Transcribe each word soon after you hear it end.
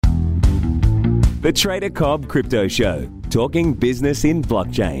The Trader Cobb Crypto Show, talking business in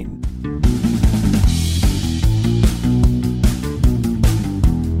blockchain.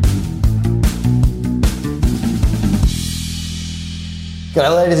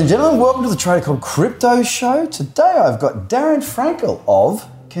 G'day ladies and gentlemen, welcome to the Trader Cobb Crypto Show. Today I've got Darren Frankel of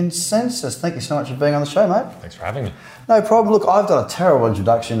ConsenSys. Thank you so much for being on the show, mate. Thanks for having me. No problem. Look, I've done a terrible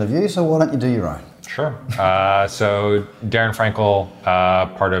introduction of you, so why don't you do your own? Sure. So Darren Frankel,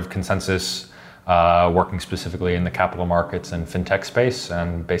 part of ConsenSys, working specifically in the capital markets and fintech space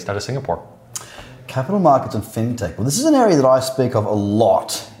and based out of Singapore. Capital markets and fintech. Well, this is an area that I speak of a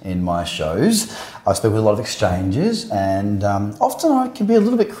lot in my shows. I speak with a lot of exchanges, and often I can be a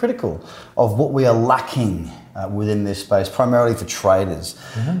little bit critical of what we are lacking within this space, primarily for traders.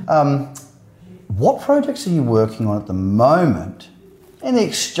 What projects are you working on at the moment in the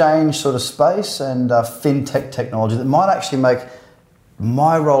exchange sort of space and fintech technology that might actually make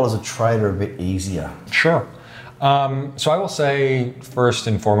my role as a trader a bit easier? Sure. So I will say, first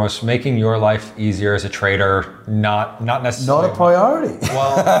and foremost, making your life easier as a trader, not necessarily... Not a priority.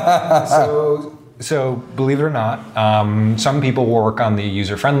 Well, so believe it or not, some people will work on the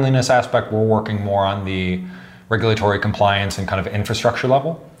user friendliness aspect. We're working more on the regulatory compliance and kind of infrastructure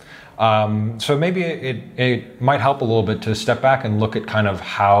level. So maybe it might help a little bit to step back and look at kind of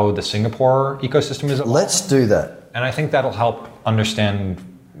how the Singapore ecosystem is evolving. Let's do that. And I think that'll help understand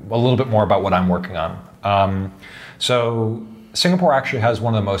a little bit more about what I'm working on. So Singapore actually has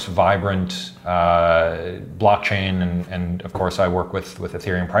one of the most vibrant blockchain, and of course I work with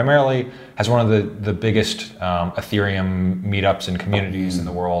Ethereum primarily, has one of the biggest Ethereum meetups and communities in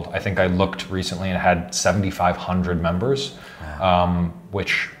the world. I think I looked recently and it had 7,500 members,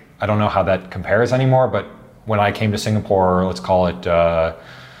 which I don't know how that compares anymore, but when I came to Singapore, let's call it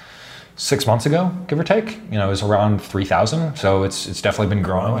 6 months ago, give or take, it was around 3,000. So it's definitely been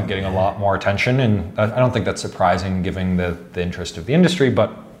growing and getting a lot more attention. And I don't think that's surprising given the interest of the industry,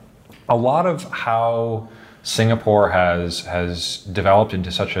 but a lot of how Singapore has developed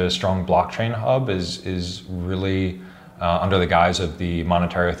into such a strong blockchain hub is really under the guise of the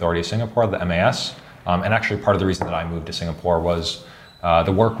Monetary Authority of Singapore, the MAS. And actually part of the reason that I moved to Singapore was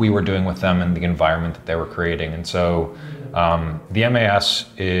the work we were doing with them and the environment that they were creating. And so the MAS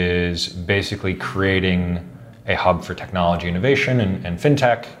is basically creating a hub for technology innovation and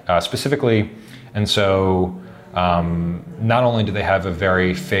fintech specifically. And so not only do they have a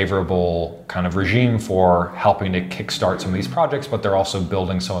very favorable kind of regime for helping to kickstart some of these projects, but they're also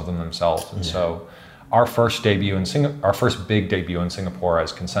building some of them themselves. And so our first big debut in Singapore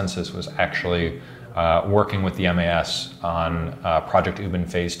as ConsenSys was actually working with the MAS on Project Ubin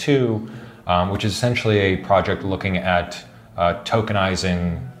Phase 2, which is essentially a project looking at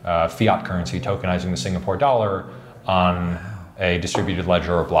tokenizing fiat currency, tokenizing the Singapore dollar on a distributed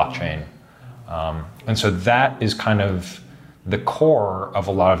ledger or blockchain. And so that is kind of the core of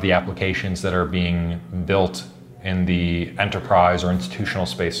a lot of the applications that are being built in the enterprise or institutional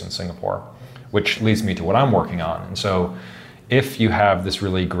space in Singapore, which leads me to what I'm working on. And so if you have this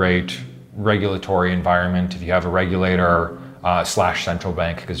really great regulatory environment, if you have a regulator / central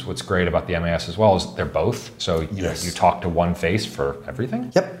bank, because what's great about the MAS as well is they're both. So you talk to one face for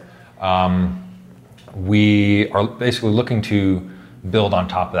everything. Yep. We are basically looking to build on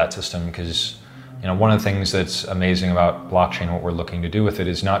top of that system because one of the things that's amazing about blockchain, what we're looking to do with it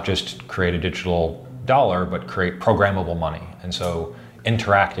is not just create a digital dollar, but create programmable money. And so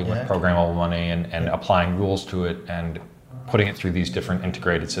interacting with programmable money and applying rules to it and putting it through these different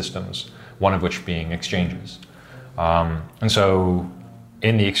integrated systems, one of which being exchanges. And so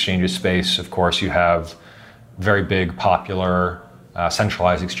in the exchanges space, of course, you have very big, popular,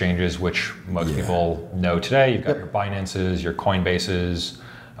 centralized exchanges, which most people know today. You've got your Binances, your Coinbases,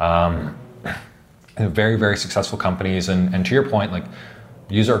 very, very successful companies. And to your point, like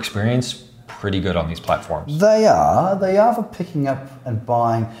user experience, pretty good on these platforms. They are for picking up and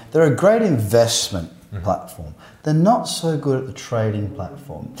buying. They're a great investment platform. They're not so good at the trading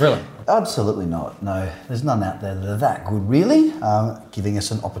platform. Really? Absolutely not. No, there's none out there that are that good, really, giving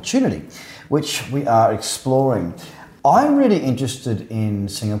us an opportunity, which we are exploring. I'm really interested in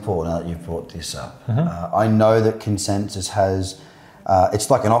Singapore now that you've brought this up. I know that ConsenSys has,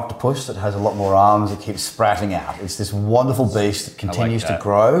 it's like an octopus that has a lot more arms that keeps sprouting out. It's this wonderful beast that continues to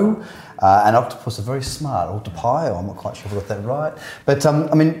grow. And octopus are very smart. Octopi, I'm not quite sure if I got that right. But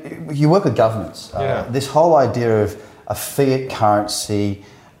I mean, you work with governments. This whole idea of a fiat currency,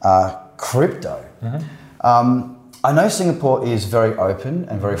 crypto. I know Singapore is very open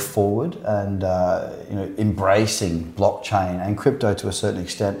and very forward and embracing blockchain and crypto to a certain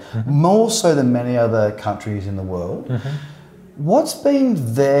extent, more so than many other countries in the world. What's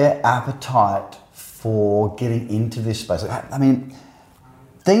been their appetite for getting into this space? I mean,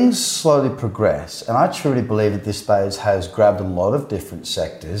 things slowly progress, and I truly believe that this space has grabbed a lot of different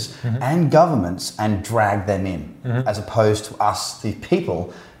sectors and governments and dragged them in, as opposed to us, the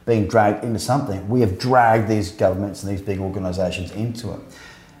people, being dragged into something. We have dragged these governments and these big organisations into it.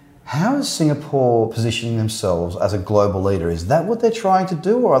 How is Singapore positioning themselves as a global leader? Is that what they're trying to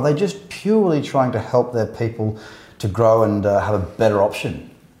do, or are they just purely trying to help their people to grow and have a better option?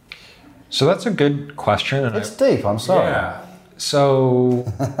 So that's a good question. It's deep, I'm sorry. Yeah. So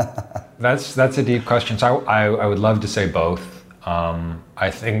that's a deep question. So I would love to say both. I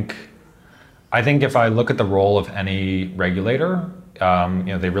think if I look at the role of any regulator,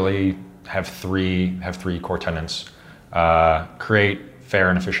 they really have three core tenets: create fair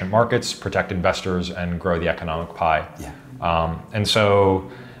and efficient markets, protect investors, and grow the economic pie. Yeah. And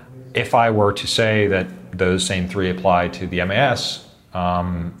so, if I were to say that those same three apply to the MAS,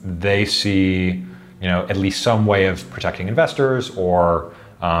 they see, at least some way of protecting investors or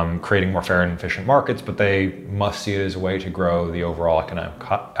creating more fair and efficient markets, but they must see it as a way to grow the overall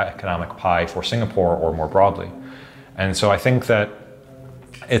economic pie for Singapore or more broadly. And so I think that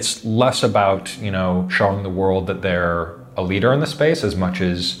it's less about, showing the world that they're a leader in the space as much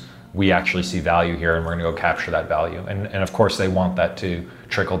as we actually see value here and we're going to go capture that value. And of course they want that to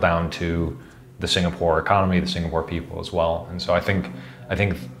trickle down to the Singapore economy, the Singapore people as well. And so I think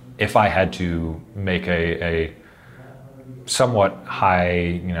if I had to make a somewhat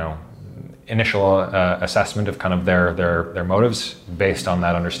high, initial assessment of kind of their motives based on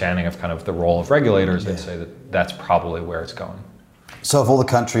that understanding of kind of the role of regulators, I'd say that that's probably where it's going. So of all the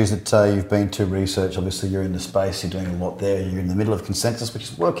countries that you've been to research, obviously you're in the space, you're doing a lot there, you're in the middle of consensus, which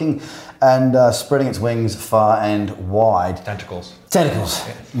is working and spreading its wings far and wide. Tentacles. Yeah.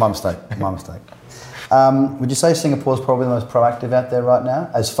 My mistake. Would you say Singapore is probably the most proactive out there right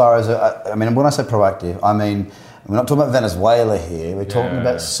now? As far as, when I say proactive, I mean, we're not talking about Venezuela here, we're talking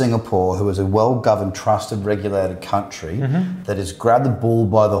about Singapore, who is a well-governed, trusted, regulated country that has grabbed the bull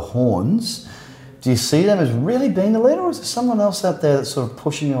by the horns. Do you see them as really being the leader, or is there someone else out there that's sort of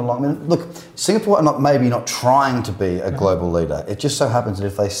pushing you along? I mean, look, Singapore are maybe not trying to be a global leader. It just so happens that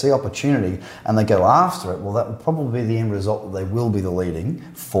if they see opportunity and they go after it, well, that will probably be the end result that they will be the leading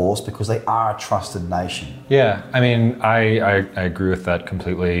force because they are a trusted nation. Yeah, I agree with that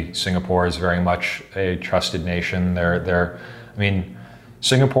completely. Singapore is very much a trusted nation.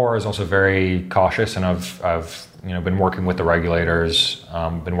 Singapore is also very cautious, and I've been working with the regulators,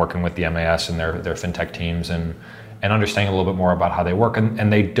 been working with the MAS and their fintech teams, and understanding a little bit more about how they work.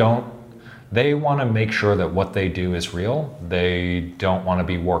 And they want to make sure that what they do is real. They don't want to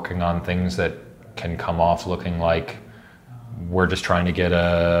be working on things that can come off looking like we're just trying to get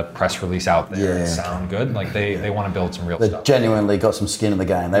a press release out there and sound good. Like they want to build some real stuff. They've genuinely got some skin in the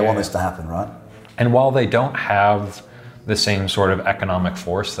game. They want this to happen, right? And while they don't have the same sort of economic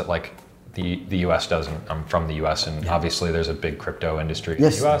force that like the US doesn't. I'm from the US, and obviously there's a big crypto industry in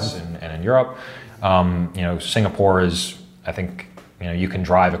the US and in Europe. Singapore is, I think, you can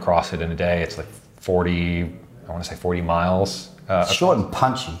drive across it in a day. It's like 40 miles. Short and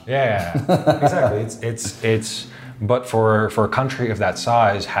punchy. Yeah, exactly. It's but for a country of that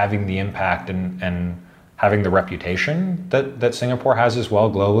size, having the impact and having the reputation that Singapore has as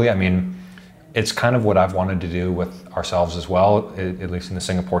well globally, it's kind of what I've wanted to do with ourselves as well, at least in the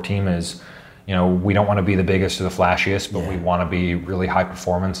Singapore team, is, we don't want to be the biggest or the flashiest, but we want to be really high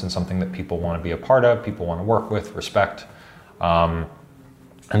performance and something that people want to be a part of, people want to work with, respect. And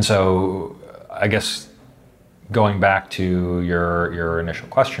so I guess going back to your initial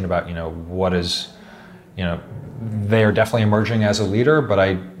question about, what is, they are definitely emerging as a leader, but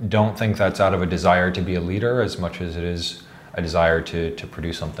I don't think that's out of a desire to be a leader as much as it is a desire to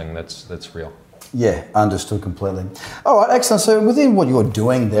produce something that's real. Yeah, understood completely. All right, excellent. So within what you're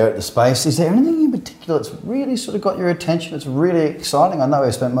doing there at the space, is there anything in particular that's really sort of got your attention, that's really exciting? I know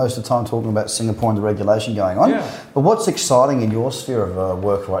we've spent most of the time talking about Singapore and the regulation going on, but what's exciting in your sphere of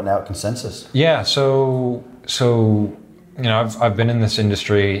work right now at Consensus? Yeah, so I've been in this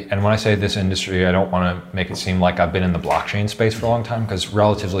industry, and when I say this industry, I don't want to make it seem like I've been in the blockchain space for a long time, because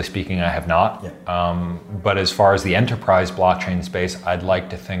relatively speaking, I have not. But as far as the enterprise blockchain space, I'd like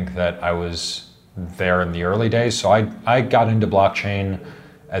to think that I was there in the early days. So I got into blockchain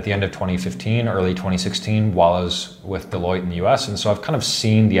at the end of 2015, early 2016, while I was with Deloitte in the US. And so I've kind of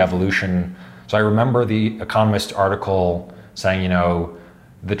seen the evolution. So I remember the Economist article saying,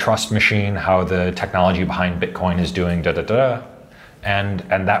 the trust machine, how the technology behind Bitcoin is doing and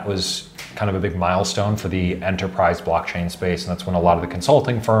that was kind of a big milestone for the enterprise blockchain space, and that's when a lot of the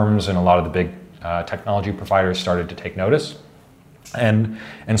consulting firms and a lot of the big technology providers started to take notice. And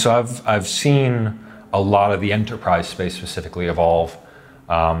so I've seen a lot of the enterprise space specifically evolve.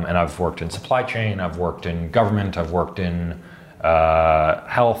 And I've worked in supply chain, I've worked in government, I've worked in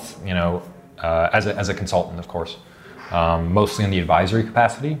health, as a consultant, of course, mostly in the advisory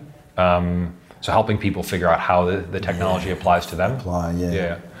capacity. So helping people figure out how the technology applies to them.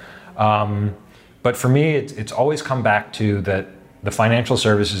 But for me, it's always come back to that the financial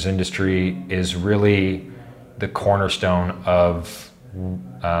services industry is really the cornerstone of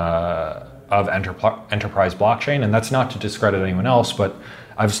enterprise blockchain, and that's not to discredit anyone else, but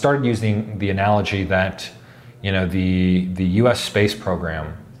I've started using the analogy that the U.S. space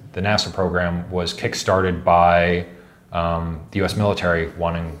program, the NASA program, was kickstarted by the U.S. military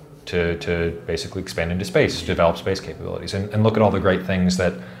wanting to basically expand into space, develop space capabilities, and look at all the great things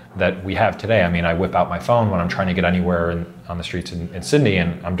that we have today. I mean, I whip out my phone when I'm trying to get anywhere on the streets in Sydney,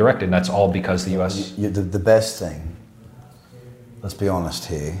 and I'm directed, and that's all because the U.S. The best thing, let's be honest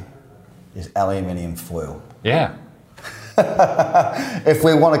here, is aluminium foil. Yeah. If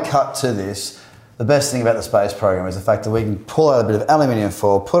we want to cut to this, the best thing about the space program is the fact that we can pull out a bit of aluminium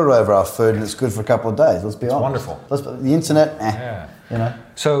foil, put it over our food, and it's good for a couple of days. Let's be honest. Wonderful. The internet,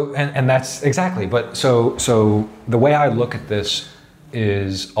 So, and that's exactly, but so the way I look at this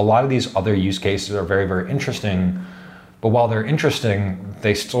is a lot of these other use cases are very, very interesting, but while they're interesting,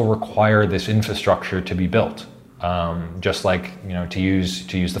 they still require this infrastructure to be built. Just like, to use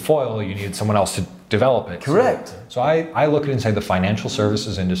the foil, you need someone else to develop it. Correct. So I look at it and say the financial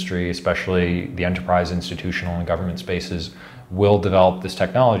services industry, especially the enterprise, institutional, and government spaces, will develop this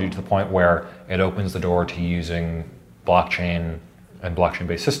technology to the point where it opens the door to using blockchain and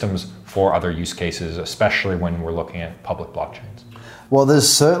blockchain-based systems for other use cases, especially when we're looking at public blockchains. Well, there's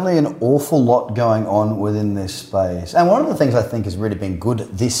certainly an awful lot going on within this space. And one of the things I think has really been good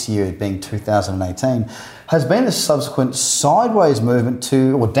this year, being 2018, has been the subsequent sideways movement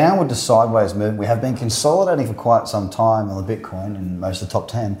or downward to sideways movement. We have been consolidating for quite some time on the Bitcoin in most of the top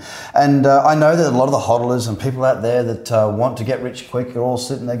 10. And I know that a lot of the hodlers and people out there that want to get rich quick are all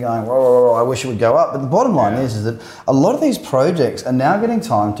sitting there going, whoa, I wish it would go up. But the bottom line is that a lot of these projects are now getting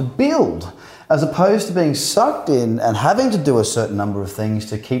time to build, as opposed to being sucked in and having to do a certain number of things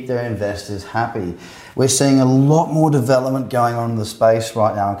to keep their investors happy. We're seeing a lot more development going on in the space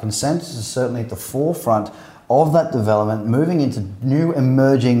right now, and Consensus is certainly at the forefront of that development, moving into new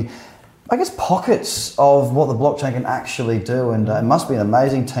emerging, pockets of what the blockchain can actually do, and it must be an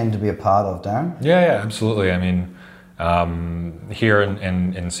amazing team to be a part of, Darren. Yeah, absolutely. I mean, here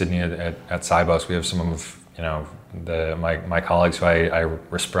in Sydney at Sibos, we have some of my colleagues who I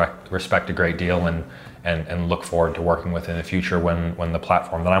respect a great deal and look forward to working with in the future when the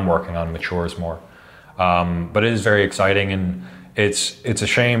platform that I'm working on matures more. But it is very exciting, and it's a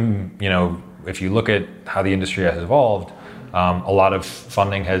shame, if you look at how the industry has evolved, a lot of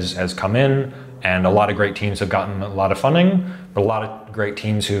funding has come in, and a lot of great teams have gotten a lot of funding, but a lot of great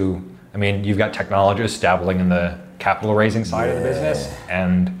teams you've got technologists dabbling in the capital raising side of the business,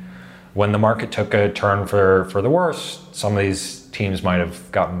 and when the market took a turn for the worse, some of these teams might have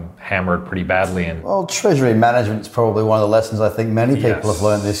gotten hammered pretty badly. Well, treasury management is probably one of the lessons I think many people have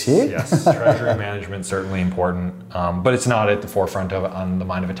learned this year. Yes, treasury management is certainly important, but it's not at the forefront on the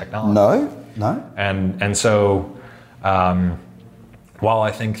mind of a technology. No. And so, while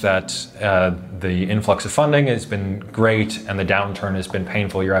I think that the influx of funding has been great and the downturn has been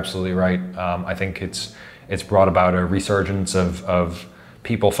painful, you're absolutely right. I think it's brought about a resurgence of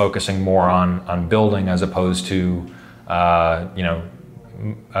people focusing more on building as opposed to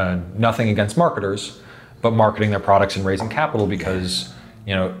nothing against marketers, but marketing their products and raising capital, because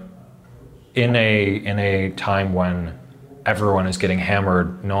in a time when everyone is getting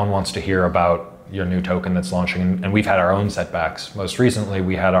hammered, no one wants to hear about your new token that's launching, and we've had our own setbacks. Most recently,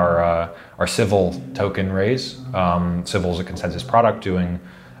 we had our Civil token raise. Civil is a Consensus product doing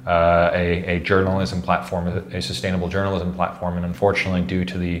a journalism platform, a sustainable journalism platform, and unfortunately, due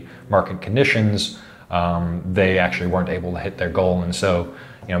to the market conditions, they actually weren't able to hit their goal. And so,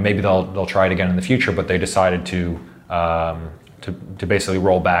 maybe they'll try it again in the future, but they decided to basically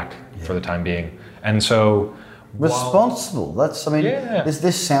roll back for the time being. And so, responsible.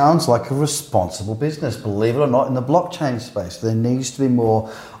 This sounds like a responsible business. Believe it or not, in the blockchain space, there needs to be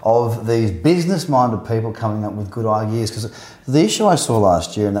more of these business-minded people coming up with good ideas. Because the issue I saw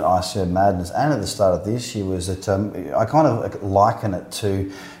last year in that ICO madness, and at the start of this year, was that I kind of liken it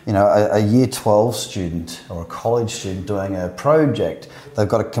to a year 12 student or a college student doing a project. They've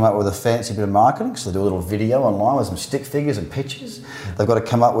got to come up with a fancy bit of marketing, so they do a little video online with some stick figures and pictures. They've got to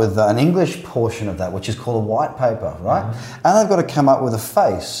come up with an English portion of that, which is called a white paper, right? Mm-hmm. And they've got to come up with a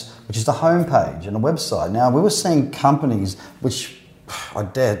face, which is the homepage and a website. Now, we were seeing companies which, I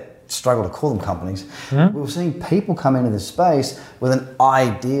dare struggle to call them companies. We were seeing people come into this space with an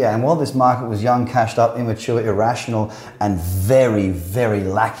idea, and while this market was young, cashed up, immature, irrational, and very, very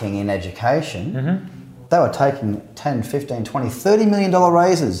lacking in education, they were taking 10, 15, 20, $30 million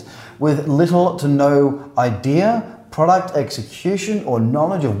raises with little to no idea, product execution, or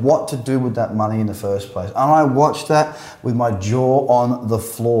knowledge of what to do with that money in the first place. And I watched that with my jaw on the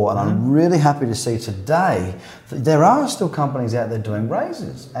floor. And I'm really happy to see today that there are still companies out there doing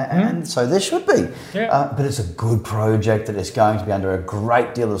raises. And so there should be. Yeah. But it's a good project that is going to be under a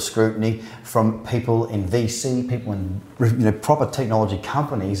great deal of scrutiny from people in VC, people in proper technology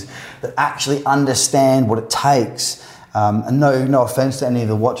companies that actually understand what it takes. And no offense to any of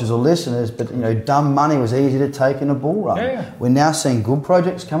the watchers or listeners, but dumb money was easy to take in a bull run. Yeah. We're now seeing good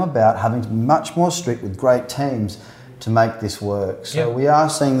projects come about, having to be much more strict with great teams to make this work. So we are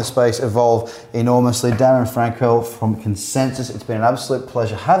seeing the space evolve enormously. Darren Frankel from Consensus, it's been an absolute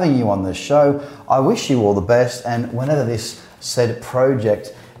pleasure having you on this show. I wish you all the best, and whenever this said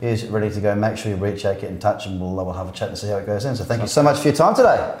project is ready to go, make sure you reach out, get in touch, and we'll have a chat and see how it goes in. So thank you so much for your time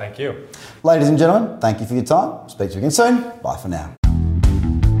today. Thank you. Ladies and gentlemen, thank you for your time. Speak to you again soon. Bye for now.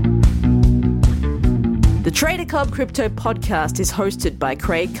 The Trader Cobb Crypto Podcast is hosted by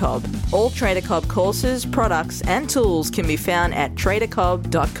Craig Cobb. All Trader Cobb courses, products, and tools can be found at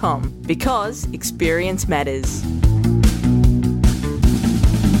tradercobb.com because experience matters.